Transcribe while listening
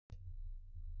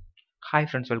Hi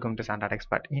friends, welcome to SANTRA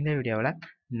TECHSPOT. In this video,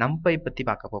 NumPy பத்தி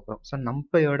பார்க்க போறோம். So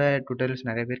NumPy ஓட tutorials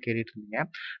நிறைய பேர் கேட்டுட்டு இருந்தீங்க.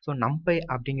 So NumPy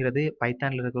அப்படிங்கிறது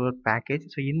பைத்தான்ல இருக்கிற ஒரு பேக்கேஜ்.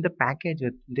 ஸோ இந்த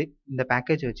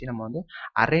பேக்கேஜ் வச்சு நம்ம வந்து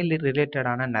அரே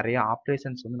ரிலேட்டடான நிறைய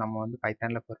ஆப்ரேஷன்ஸ் வந்து நம்ம வந்து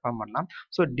பைத்தான்ல பெர்ஃபார்ம் பண்ணலாம்.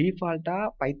 ஸோ டிஃபால்ட்டாக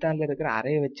பைத்தான்ல இருக்கிற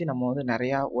அரே வச்சு நம்ம வந்து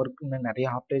நிறைய நிறைய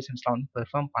ஆப்ரேஷன்ஸ்லாம் வந்து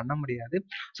பெர்ஃபார்ம் பண்ண முடியாது.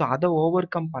 ஸோ அதை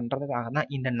ஓவர் கம் பண்ணுறதுக்காக தான்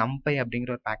இந்த NumPy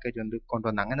அப்படிங்கிற ஒரு பேக்கேஜ் வந்து கொண்டு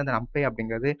வந்தாங்க. இந்த NumPy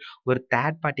அப்படிங்கிறது ஒரு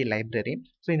தேர்ட் பார்ட்டி லைப்ரரி.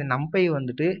 ஸோ இந்த NumPy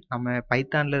வந்துட்டு நம்ம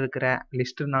பைத்தான்ல இருக்கிற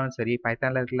லிஸ்ட்னாலும் சரி,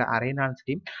 பைத்தான்ல இருக்கிற அரேனாலும்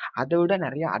சரி, அதை விட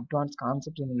நிறைய அட்வான்ஸ்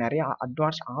கான்செப்ட்ஸ், நிறைய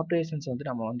அட்வான்ஸ் ஆப்ரேஷன்ஸ் வந்து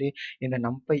நம்ம வந்து இந்த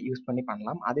NumPy யூஸ் பண்ணி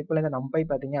பண்ணலாம். அதே போல் இந்த NumPy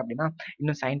பார்த்தீங்க அப்படின்னா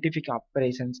இன்னும் சயின்டிஃபிக்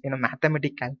ஆப்ரேஷன்ஸ், இன்னும்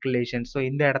மேத்தமெட்டிக் கால்குலேஷன்ஸ், ஸோ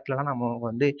இந்த இடத்துலலாம் நம்ம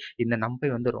வந்து இந்த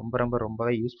NumPy வந்து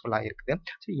ரொம்பவே யூஸ்ஃபுல்லாக இருக்குது.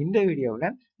 ஸோ இந்த வீடியோவில்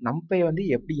NumPy வந்து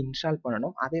எப்படி இன்ஸ்டால்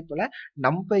பண்ணணும், அதே போல்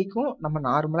NumPyக்கும் நம்ம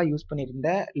நார்மலாக யூஸ் பண்ணியிருந்த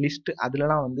லிஸ்ட்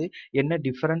அதுலலாம் வந்து என்ன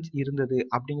டிஃபரன்ஸ் இருந்தது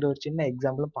அப்படிங்கிற ஒரு சின்ன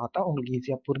எக்ஸாம்பிளும் பார்த்தா உங்களுக்கு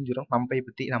ஈஸியாக புரிஞ்சிடும்.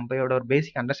 NumPyயோட ஒரு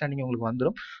பேசிக் அண்டர்ஸ்டாண்டிங் உங்களுக்கு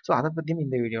வந்துடும். ஸோ அதை பற்றியும்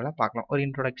இந்த வீடியோவில் பார்க்கலாம். ஒரு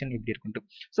இன்ட்ரோடக்ஷன் எப்படி இருக்குன்ட்டு.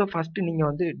 ஸோ ஃபஸ்ட்டு நீங்கள்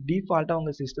வந்து டிஃபால்ட்டாக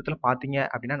உங்கள் சிஸ்டத்தில் பார்த்தீங்க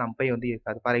அப்படின்னா NumPy வந்து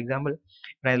இருக்காது. ஃபார் எக்ஸாம்பிள்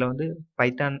நான் இதில் வந்து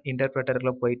பைத்தான்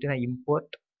இன்டர்பிரட்டரில் போயிட்டு நான்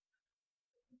இம்போர்ட்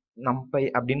NumPy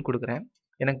அப்படின்னு கொடுக்குறேன்.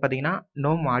 எனக்கு பார்த்தீங்கன்னா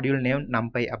நோ மாடியூல் நேம்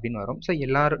NumPy அப்படின்னு வரும். ஸோ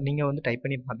எல்லாரும் நீங்கள் வந்து டைப்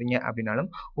பண்ணி பார்த்தீங்க அப்படின்னாலும்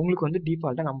உங்களுக்கு வந்து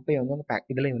டிஃபால்ட்டாக NumPy வந்து அந்த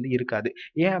இதில் வந்து இருக்காது.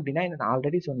 ஏன் அப்படின்னா நான்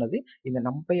ஆல்ரெடி சொன்னது இந்த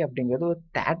NumPy அப்படிங்கிறது ஒரு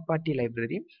தேர்ட் பார்ட்டி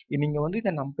லைப்ரரி. நீங்கள் வந்து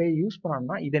இந்த NumPy யூஸ்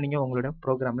பண்ணணும்னா இதை நீங்கள் உங்களோட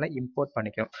ப்ரோக்ராமில் இம்போர்ட்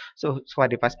பண்ணிக்கணும். ஸோ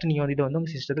ஃபஸ்ட்டு நீங்கள் வந்து இதை வந்து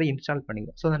உங்கள் சிஸ்டத்தில் இன்ஸ்டால்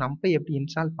பண்ணிக்கணும். ஸோ அந்த NumPy எப்படி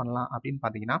இன்ஸ்டால் பண்ணலாம் அப்படின்னு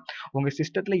பார்த்தீங்கன்னா உங்கள்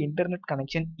சிஸ்டத்தில் இன்டர்நெட்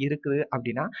கனெக்ஷன் இருக்குது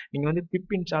அப்படின்னா நீங்கள் வந்து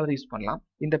பிப் இன்ஸ்டாலர் யூஸ் பண்ணலாம்.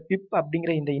 இந்த பிப்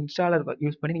அப்படிங்கிற இந்த இன்ஸ்டாலர்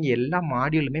யூஸ் பண்ணி நீங்கள் எல்லா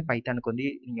மாடியூலுமே பைத்தானுக்கு வந்து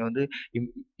நீங்கள் வந்து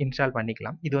இன்ஸ்டால்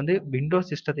பண்ணிக்கலாம். இது வந்து விண்டோஸ்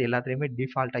சிஸ்டத்தை எல்லாத்துலேயுமே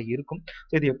டிஃபால்ட்டாக இருக்கும்.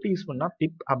 ஸோ இது எப்படி யூஸ் பண்ணால்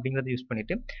பிப் அப்படிங்கிறத யூஸ்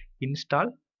பண்ணிவிட்டு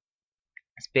இன்ஸ்டால்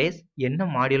ஸ்பேஸ் என்ன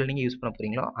மாடியூலை நீங்கள் யூஸ் பண்ண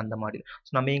போகிறீங்களோ அந்த மாடியூல்.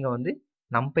 ஸோ நம்ம இங்கே வந்து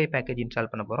NumPy பேக்கேஜ்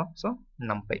இன்ஸ்டால் பண்ண போகிறோம். ஸோ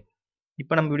NumPy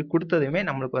இப்போ நம்ம இப்படி கொடுத்ததுமே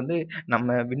நம்மளுக்கு வந்து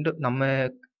நம்ம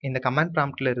இந்த கமாண்ட்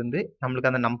ப்ராம்ப்ட்ல இருந்து நம்மளுக்கு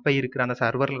அந்த NumPy இருக்கிற அந்த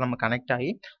சர்வரில் நம்ம கனெக்ட் ஆகி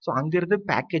ஸோ அங்கிருந்து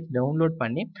பேக்கேஜ் டவுன்லோட்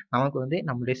பண்ணி நமக்கு வந்து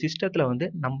நம்மளுடைய சிஸ்டத்தில் வந்து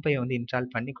NumPy வந்து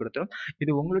இன்ஸ்டால் பண்ணி கொடுத்துரும்.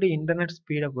 இது உங்களுடைய இன்டர்நெட்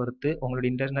ஸ்பீடை பொறுத்து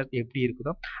உங்களுடைய இன்டர்நெட் எப்படி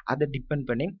இருக்குதோ அதை டிபெண்ட்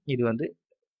பண்ணி இது வந்து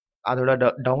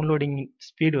அதோட டவுன்லோடிங்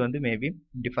ஸ்பீடு வந்து மேபி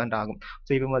டிஃபரெண்ட் ஆகும்.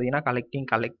 ஸோ இப்போ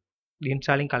பார்த்தீங்கன்னா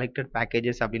இன்ஸ்டாலிங் கலெக்டட்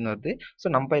பேக்கேஜஸ் அப்படின்னு வருது. ஸோ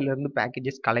NumPyலேருந்து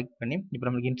பேக்கேஜஸ் கலெக்ட் பண்ணி இப்போ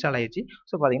நம்மளுக்கு இன்ஸ்டால் ஆயிடுச்சு.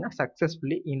 ஸோ பார்த்தீங்கன்னா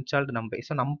successfully installed NumPy.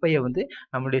 So NumPy வந்து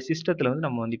நம்மளுடைய சிஸ்டத்தில் வந்து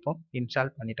நம்ம வந்து இப்போ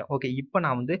இன்ஸ்டால் பண்ணிட்டோம். ஓகே, இப்போ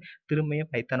நான் வந்து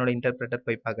திரும்பியும் பைத்தானோட இன்டர்பிரட்டர்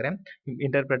போய் பார்க்குறேன்.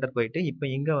 இன்டர்பிரட்டர் போயிட்டு இப்போ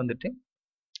இங்கே வந்துட்டு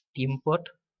இம்போர்ட்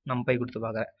NumPy கொடுத்து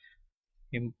பார்க்குறேன்.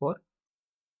 இம்போர்ட்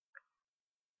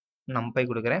NumPy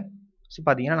கொடுக்குறேன். ஸோ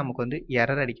பார்த்தீங்கன்னா நமக்கு வந்து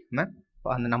எரர் அடிக்காமல்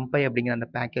அந்த NumPy அப்படிங்கிற அந்த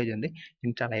பேக்கேஜ் வந்து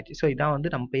இன்ஸ்டால் ஆயிடுச்சு. ஸோ இதான் வந்து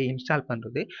NumPy இன்ஸ்டால்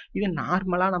பண்ணுறது. இது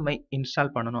நார்மலாக நம்ம இன்ஸ்டால்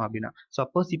பண்ணணும் அப்படின்னா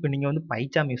சப்போஸ் இப்போ நீங்கள் வந்து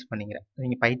பைச்சாம் யூஸ் பண்ணிக்கிற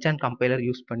நீங்கள் பைச்சாம் கம்பைலர்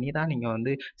யூஸ் பண்ணி தான் நீங்கள்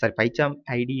வந்து பைச்சாம்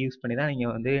ஐடி யூஸ் பண்ணி தான்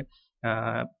நீங்கள் வந்து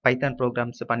பைத்தான்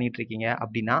ப்ரோக்ராம்ஸ் பண்ணிட்டு இருக்கீங்க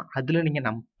அப்படின்னா அதில் நீங்கள்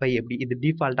NumPy எப்படி இது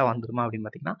டிஃபால்ட்டாக வந்துருமா அப்படின்னு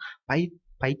பார்த்தீங்கன்னா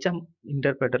பைச்சாம்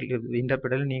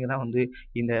இன்டர்பிரட்டரில் நீங்கள் தான் வந்து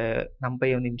இந்த NumPy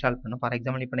வந்து இன்ஸ்டால் பண்ணணும். ஃபார்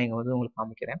எக்ஸாம்பிள் இப்போ நீங்கள் வந்து உங்களுக்கு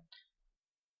காமிக்கிறேன்.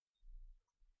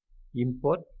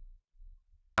 இம்போர்ட்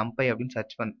NumPy அப்படின்னு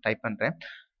டைப் பண்ணுறேன்.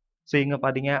 ஸோ இங்கே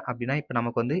பார்த்தீங்க அப்படின்னா இப்போ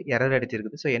நமக்கு வந்து எரர்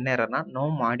அடிச்சிருக்குது. ஸோ என்ன எரர்னா நோ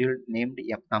மாடியூல் நேம்டு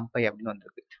NumPy அப்படின்னு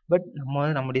வந்திருக்கு. பட் நம்ம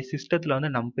வந்து நம்முடைய சிஸ்டத்தில்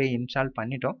வந்து NumPy இன்ஸ்டால்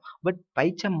பண்ணிட்டோம். பட்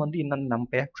பைச்சாம் வந்து இன்னும்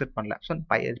NumPy அக்செப்ட் பண்ணல. ஸோ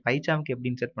பைச்சாமுக்கு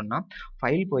எப்படி இன்செர்ட் பண்ணால்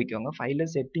ஃபைல் போய்க்கோங்க.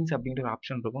 ஃபைலில் செட்டிங்ஸ் அப்படிங்கிற ஒரு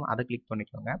ஆப்ஷன் இருக்கும், அதை கிளிக்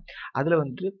பண்ணிக்கோங்க. அதில்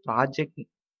வந்துட்டு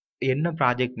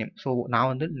ப்ராஜெக்ட் நேம். ஸோ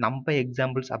நான் வந்து NumPy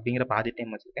எக்ஸாம்பிள்ஸ் அப்படிங்கிற ப்ராஜெக்ட்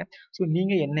நேம் வச்சுருக்கேன். ஸோ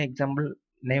நீங்கள் என்ன எக்ஸாம்பிள்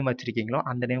நேம் வச்சிருக்கீங்களோ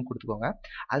அந்த நேம் கொடுத்துக்கோங்க.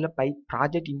 அதில்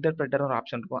ப்ராஜெக்ட் இன்டர்பிரட்டர் ஒரு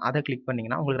ஆப்ஷன் இருக்கும், அதை கிளிக்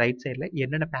பண்ணிங்கன்னா உங்களுக்கு ரைட் சைடில்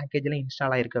என்னென்ன பேக்கேஜ்லாம்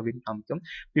இன்ஸ்டால் ஆயிருக்கு அப்படின்னு காமிக்கும்.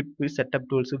 பிப், செட்டப்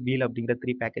டூல்ஸ், வீல் அப்படிங்கிற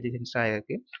 3 பேக்கேஜஸ் இன்ஸ்டால்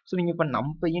ஆயிருக்கு. ஸோ நீங்கள் இப்போ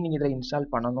NumPyயும் நீங்கள் இதில் இன்ஸ்டால்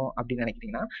பண்ணணும் அப்படின்னு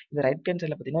நினைக்கிறீங்கன்னா இந்த ரைட் ஹேண்ட்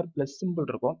சைடில் பார்த்தீங்கன்னா ஒரு ப்ளஸ் சிம்பிள்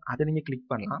இருக்கும், அதை நீங்கள் கிளிக்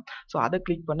பண்ணலாம். ஸோ அதை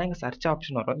கிளிக் பண்ணால் இங்கே சர்ச்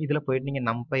ஆப்ஷன் வரும். இதில் போயிட்டு நீங்கள்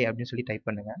NumPy அப்படின்னு சொல்லி டைப்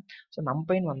பண்ணுங்கள். ஸோ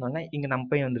NumPyன்னு வந்தோடனே இங்கே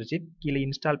NumPy வந்துருச்சு. கீழே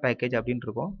இன்ஸ்டால் பேக்கேஜ் அப்படின்னு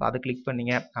இருக்கும், அதை கிளிக்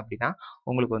பண்ணீங்க அப்படின்னா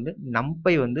உங்களுக்கு வந்து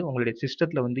NumPy வந்து உங்களுடைய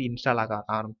சிஸ்டத்தில் வந்து இன்ஸ்டால் ஆக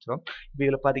ஆரம்பிச்சிடும். இப்போ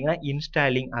இதில் பார்த்தீங்கன்னா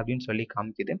இன்ஸ்டாலிங் அப்படின்னு சொல்லி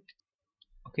காமிக்குது.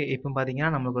 ஓகே, இப்போ பார்த்தீங்கன்னா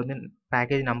நமக்கு வந்து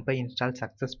பேக்கேஜ் NumPy இன்ஸ்டால்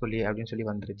சக்ஸஸ்ஃபுல்லி அப்படின்னு சொல்லி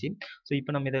வந்துருச்சு. ஸோ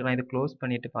இப்போ நான் இதை க்ளோஸ்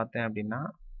பண்ணிட்டு பார்த்தேன் அப்படின்னா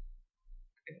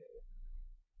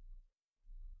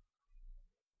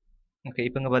ஓகே,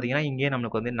 இப்போ இங்கே பார்த்தீங்கன்னா இங்கேயே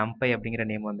நம்மளுக்கு வந்து NumPy அப்படிங்கிற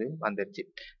நேம் வந்து வந்துருச்சு.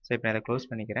 ஸோ இப்போ நான் இதை க்ளோஸ்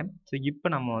பண்ணிக்கிறேன். ஸோ இப்போ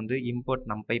நம்ம வந்து இம்போர்ட்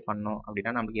NumPy பண்ணோம்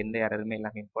அப்படின்னா நமக்கு எந்த எரருமே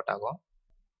எல்லாமே இம்போர்ட் ஆகும்.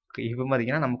 இப்போ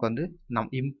பார்த்தீங்கன்னா நமக்கு வந்து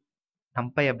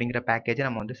NumPy அப்படிங்கிற பேக்கேஜை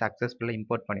நம்ம வந்து சக்ஸஸ்ஃபுல்லாக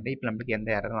இம்போர்ட் பண்ணிட்டு இப்போ நம்மளுக்கு எந்த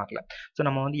எரரும் வரல. ஸோ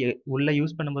நம்ம வந்து உள்ளே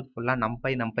யூஸ் பண்ணும்போது ஃபுல்லாக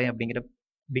NumPy அப்படிங்கிற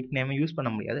பிக் நேமை யூஸ் பண்ண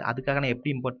முடியாது. அதுக்காக நான்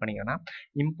எப்படி import பண்ணிக்கிறேன்னா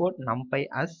import NumPy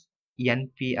as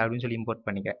NP அப்படின்னு சொல்லி இம்போர்ட்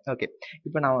பண்ணிக்கிறேன். ஓகே,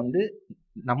 இப்போ நான் வந்து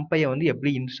நம்பையை வந்து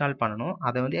எப்படி இன்ஸ்டால் பண்ணணும்,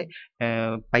 அதை வந்து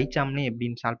பைச்சாம்னு எப்படி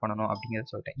இன்ஸ்டால் பண்ணணும்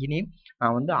அப்படிங்கிறத சொல்லிட்டேன். இனி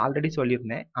நான் வந்து ஆல்ரெடி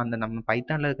சொல்லியிருந்தேன், அந்த நம்ம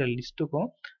பைத்தானில் இருக்கிற லிஸ்ட்டுக்கும்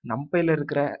நம்பையில்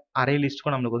இருக்கிற அரே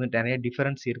லிஸ்ட்டுக்கும் நம்மளுக்கு வந்து நிறைய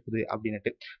டிஃபரன்ஸ் இருக்குது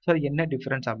அப்படின்னுட்டு. ஸோ அது என்ன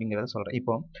டிஃபரன்ஸ் அப்படிங்கிறத சொல்கிறேன்.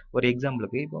 இப்போ ஒரு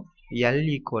எக்ஸாம்பிளுக்கு இப்போ L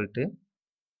ஈக்குவல் டு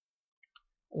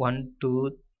 1 2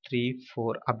 3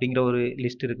 4 அப்படிங்கிற ஒரு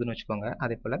லிஸ்ட் இருக்குதுன்னு வச்சுக்கோங்க.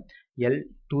 அதே போல்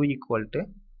L2 ஈக்குவல் டு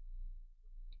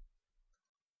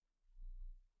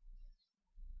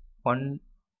 1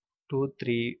 2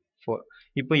 3 4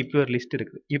 இப்போ இப்படி ஒரு லிஸ்ட்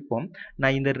இருக்குது. இப்போ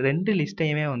நான் இந்த ரெண்டு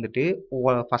லிஸ்ட்டையுமே வந்துட்டு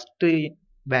ஃபஸ்ட்டு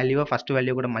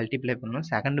வேல்யூ கூட மல்டிப்ளை பண்ணணும்,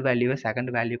 செகண்ட்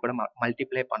வேல்யூ கூட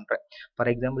மல்டிப்ளை பண்ணுறேன்.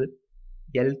 For example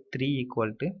L3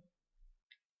 equal to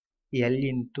L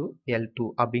into L2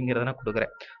 அப்படிங்கிறத நான்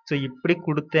கொடுக்குறேன். ஸோ இப்படி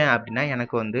கொடுத்தேன் அப்படின்னா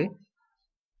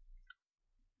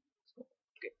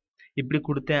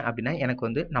எனக்கு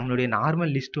வந்து நம்மளுடைய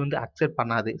நார்மல் லிஸ்ட் வந்து அக்செப்ட்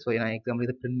பண்ணாது. ஸோ நான் எக்ஸாம்பிள்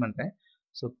இதை பிரிண்ட் பண்ணுறேன்.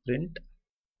 So print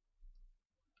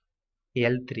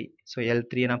L3. So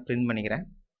L3 நான் பிரிண்ட் பண்ணிக்கிறேன்.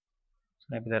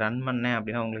 நான் இப்போ இதை ரன் பண்ணேன்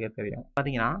அப்படின்னா உங்களுக்கே தெரியும்.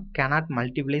 பார்த்தீங்கன்னா cannot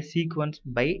multiply sequence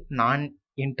by non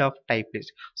int of type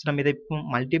list. So நம்ம இதை இப்போ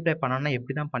மல்டிப்ளை பண்ணோம்னா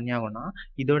எப்படி தான் பண்ணி ஆகும்னா,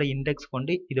 இதோட இண்டெக்ஸ்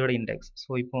கொண்டு இதோட இண்டெக்ஸ், ஸோ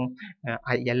இப்போ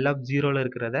L of 0ல்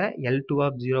இருக்கிறத L2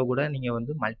 of 0 கூட நீங்கள்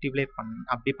வந்து மல்டிப்ளை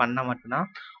அப்படி பண்ணால் மட்டும்தான்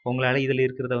உங்களால் இதில்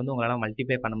இருக்கிறத வந்து உங்களால்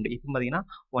மல்டிப்ளை பண்ண முடியும். இப்போ பார்த்தீங்கன்னா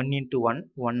 1 into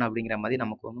 1 அப்படிங்கிற மாதிரி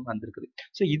நமக்கு வந்து வந்திருக்குது.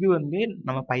 ஸோ இது வந்து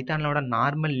நம்ம பைத்தானோட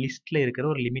நார்மல் லிஸ்ட்டில் இருக்கிற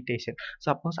ஒரு லிமிட்டேஷன்.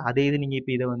 சப்போஸ் அதே இது நீங்கள்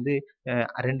இப்போ இதை வந்து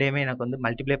ரெண்டையுமே எனக்கு வந்து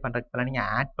மல்டிப்ளை பண்ணுறதுக்கு நீங்கள்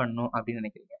ஆட் பண்ணணும் அப்படின்னு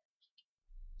நினைக்கிறீங்க.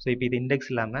 ஸோ இப்போ இது இண்டெக்ஸ்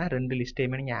இல்லாமல் ரெண்டு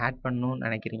லிஸ்ட்டையுமே நீங்கள் ஆட் பண்ணணும்னு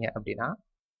நினைக்கிறீங்க அப்படின்னா,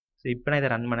 ஸோ இப்போ நான் இதை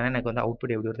ரன் பண்ணேன்னா எனக்கு வந்து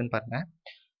அவுட்புட் எப்படி வருதுன்னு பாருங்கள்.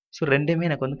 ஸோ ரெண்டுமே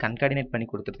எனக்கு வந்து கன்கார்டினேட் பண்ணி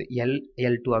கொடுத்துருது.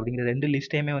 L2 அப்படிங்கிற ரெண்டு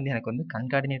லிஸ்ட்டையுமே வந்து எனக்கு வந்து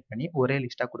கன்கார்டினேட் பண்ணி ஒரே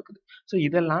லிஸ்ட்டாக கொடுக்குது. ஸோ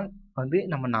இதெல்லாம் வந்து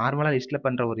நம்ம நார்மலாக லிஸ்ட்டில்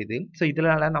பண்ணுற ஒரு இது. ஸோ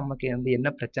இதனால நமக்கு வந்து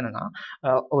என்ன பிரச்சனைனா,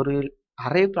 ஒரு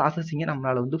அரே ப்ராசஸிங்கை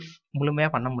நம்மளால் வந்து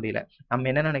முழுமையாக பண்ண முடியல. நம்ம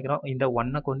என்ன நினைக்கிறோம், இந்த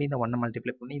 1 கொண்டு இந்த 1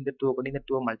 மல்டிப்ளை பண்ணி, இந்த 2 கொண்டு இந்த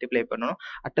 2 மல்டிப்ளை பண்ணணும்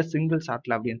அட் அ சிங்கிள்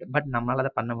ஷாட்டில் அப்படின்ட்டு. பட் நம்மளால்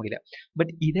அதை பண்ண முடியல.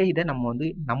 பட் இதை நம்ம வந்து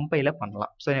நம்பையில்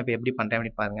பண்ணலாம். ஸோ நான் இப்போ எப்படி பண்ணுறேன்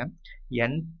அப்படின்னு பாருங்கள்.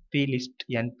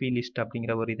 NP list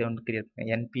அப்படிங்கிற ஒரு இதை வந்து கிரியேட்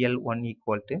பண்ணேன். NPL1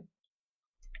 equal to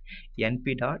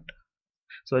NP dot.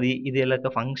 So இதில் இருக்க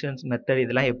ஃபங்க்ஷன்ஸ் மெத்தட்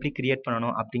இதெல்லாம் எப்படி கிரியேட்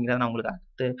பண்ணணும் அப்படிங்கிறத நான் உங்களுக்கு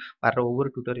அடுத்து வர்ற ஒவ்வொரு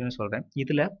டியூட்டோரியலும் சொல்கிறேன்.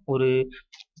 இதில் ஒரு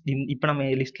இப்போ நம்ம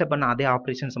லிஸ்ட்டில் பண்ண அதே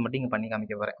ஆப்ரேஷன்ஸை மட்டும் இங்கே பண்ணி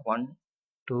காமிக்க போகிறேன். 1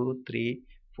 2 3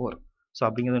 4 ஸோ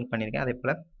அப்படிங்கிறது ஒன்று பண்ணியிருக்கேன். அதே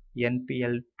போல்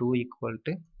NPL2 equal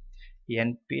to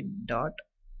NP dot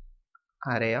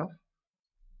array of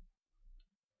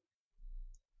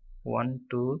 1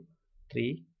 2 3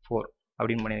 4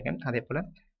 அப்படின்னு பண்ணியிருக்கேன். அதே போல்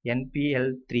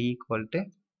NPL3 equal to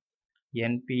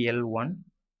NPL1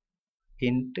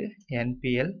 into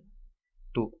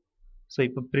NPL2. So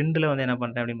இப்போ பிரிண்டில் வந்து என்ன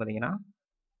பண்ணுறேன் அப்படின்னு பார்த்தீங்கன்னா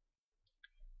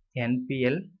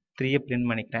NPL3 பிரிண்ட்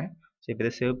பண்ணிக்கிறேன். ஸோ இப்போ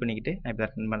இதை சேவ் பண்ணிக்கிட்டு நான் இப்போ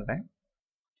ரன் பண்ணுறேன்.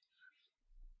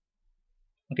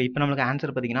 ஓகே, இப்போ நம்மளுக்கு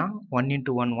ஆன்சர் பார்த்தீங்கன்னா 1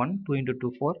 into 1 1, 2 into 2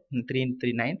 4, 3 into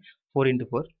 3 9, 4 into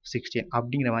 4 16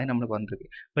 அப்படிங்கிற மாதிரி நம்மளுக்கு வந்திருக்கு.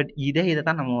 பட் இதை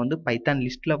தான் நம்ம வந்து பைத்தான்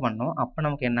லிஸ்ட்டில் பண்ணோம். அப்போ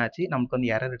நமக்கு என்னாச்சு, நமக்கு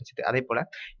வந்து எரர் அடிச்சுது. அதே போல்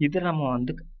இதை நம்ம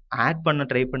வந்து ஆட் பண்ண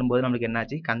ட்ரை பண்ணும்போது நம்மளுக்கு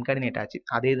என்னாச்சு, கன்கார்டினேட் ஆச்சு.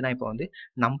 அதே இதுதான் இப்போ வந்து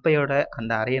நம்பையோட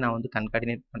அந்த அறையை நான் வந்து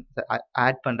கன்கார்டினேட்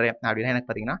ஆட் பண்ணுறேன் அப்படின்னா எனக்கு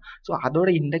பார்த்தீங்கன்னா, ஸோ அதோட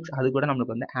இண்டெக்ஸ் அது கூட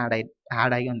நம்மளுக்கு வந்து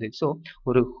ஆட் ஆகி வந்துச்சு. ஸோ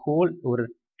ஒரு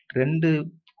ரெண்டு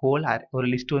ஒரு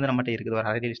லிஸ்ட் வந்து நம்மகிட்ட இருக்குது, ஒரு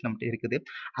அரே லிஸ்ட் நம்மகிட்ட இருக்குது.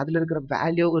 அதில் இருக்கிற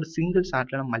வேல்யூ ஒரு சிங்கிள்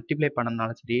ஷார்ட்டில் நம்ம மல்டிப்ளை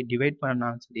பண்ணனாலும் சரி, டிவைட்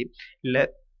பண்ணனாலும் சரி, இல்லை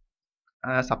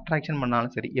சப்ட்ராக்ஷன்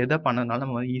பண்ணாலும் சரி, எதை பண்ணனாலும்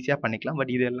நம்ம வந்து ஈஸியாக பண்ணிக்கலாம்.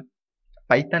 பட் இதெல்லாம்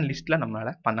பைத்தான் லிஸ்ட்டில்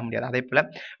நம்மளால் பண்ண முடியாது. அதே போல்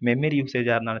மெமரி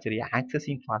யூசேஜாக இருந்தாலும் சரி,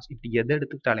 ஆக்சஸிங் ஃபாஸ்ட், இப்படி எதை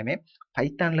எடுத்துக்கிட்டாலுமே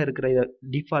பைத்தானில் இருக்கிற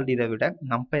டிஃபால்ட் இதை விட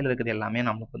நம்பையில் இருக்கிறது எல்லாமே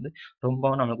நம்மளுக்கு வந்து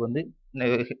ரொம்பவும் நம்மளுக்கு வந்து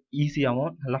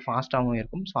ஈஸியாகவும் நல்லா ஃபாஸ்ட்டாகவும்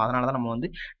இருக்கும். ஸோ அதனால தான் நம்ம வந்து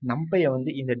நம்பையை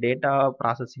வந்து இந்த டேட்டா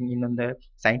ப்ராசஸிங், இன்னும் இந்த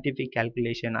சயின்டிஃபிக்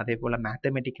கேல்குலேஷன், அதே போல்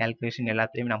மேத்தமெட்டிக் கேல்குலேஷன்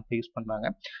எல்லாத்தையுமே நம்பை யூஸ் பண்ணுறாங்க.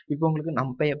 இப்போ உங்களுக்கு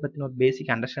நம்பையை பற்றின ஒரு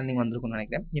பேசிக் அண்டர்ஸ்டாண்டிங் வந்திருக்கும்னு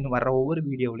நினைக்கிறேன். இன்னும் வர ஒவ்வொரு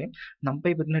வீடியோவிலையும்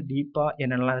நம்பை பற்றின டீப்பாக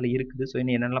என்னென்னலாம் அதில் இருக்குது, ஸோ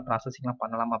இன்னும் என்னென்னலாம் ப்ராசஸிங்லாம்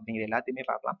பண்ணலாம் அப்படிங்கிற எல்லாத்தையுமே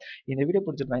பார்க்கலாம். இந்த வீடியோ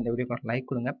பிடிச்சிருந்தா இந்த வீடியோக்கு லைக்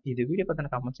கொடுங்க. இது வீடியோ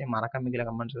பற்றின கமெண்ட்ஸையும் மறக்காம கீழே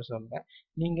கமெண்ட்ஸ் சொல்லுங்கள்.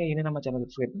 நீங்கள் இன்னும் நம்ம சேனல்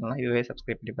சப்ஸ்கிரைப் பண்ணலாம், இதுவே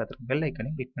சப்ஸ்கிரைப் பண்ணி பார்த்துருங்க. பெல்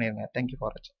ஐக்கனையும் கிளிக் பண்ணிடுங்க. தேங்க்யூ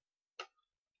ஃபார் வாட்சிங்.